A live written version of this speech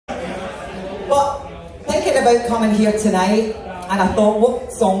But thinking about coming here tonight, and I thought,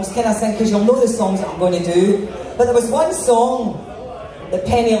 what songs can I sing? Because you'll know the songs that I'm going to do. But there was one song that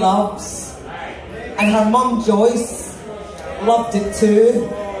Penny loves, and her mum Joyce loved it too.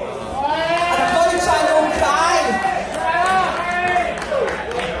 And I'm going to try and not cry.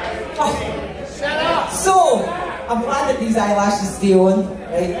 So, I'm glad that these eyelashes stay on,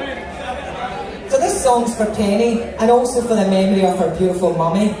 right? So this song's for Penny, and also for the memory of her beautiful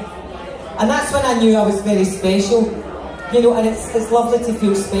mummy. And that's when I knew I was very special. You know, and it's lovely to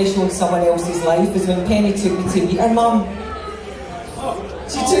feel special in someone else's life, is when Penny took me to meet her mum.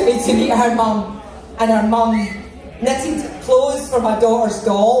 She took me to meet her mum, and her mum knitted clothes for my daughter's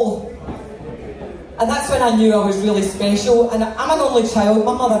doll. And that's when I knew I was really special. And I'm an only child,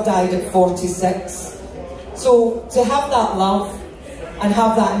 my mother died at 46. So to have that love, and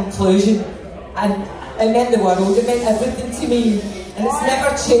have that inclusion, and it meant the world, it meant everything to me. And it's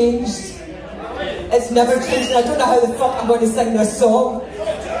never changed. It's never changed. I don't know how the fuck I'm going to sing this song.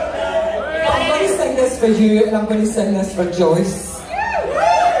 But I'm going to sing this for you, and I'm going to sing this for Joyce.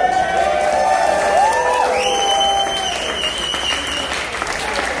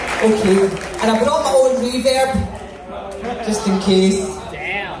 Okay, and I brought my own reverb, just in case.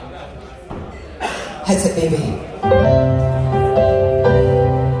 Damn. Hit it, baby.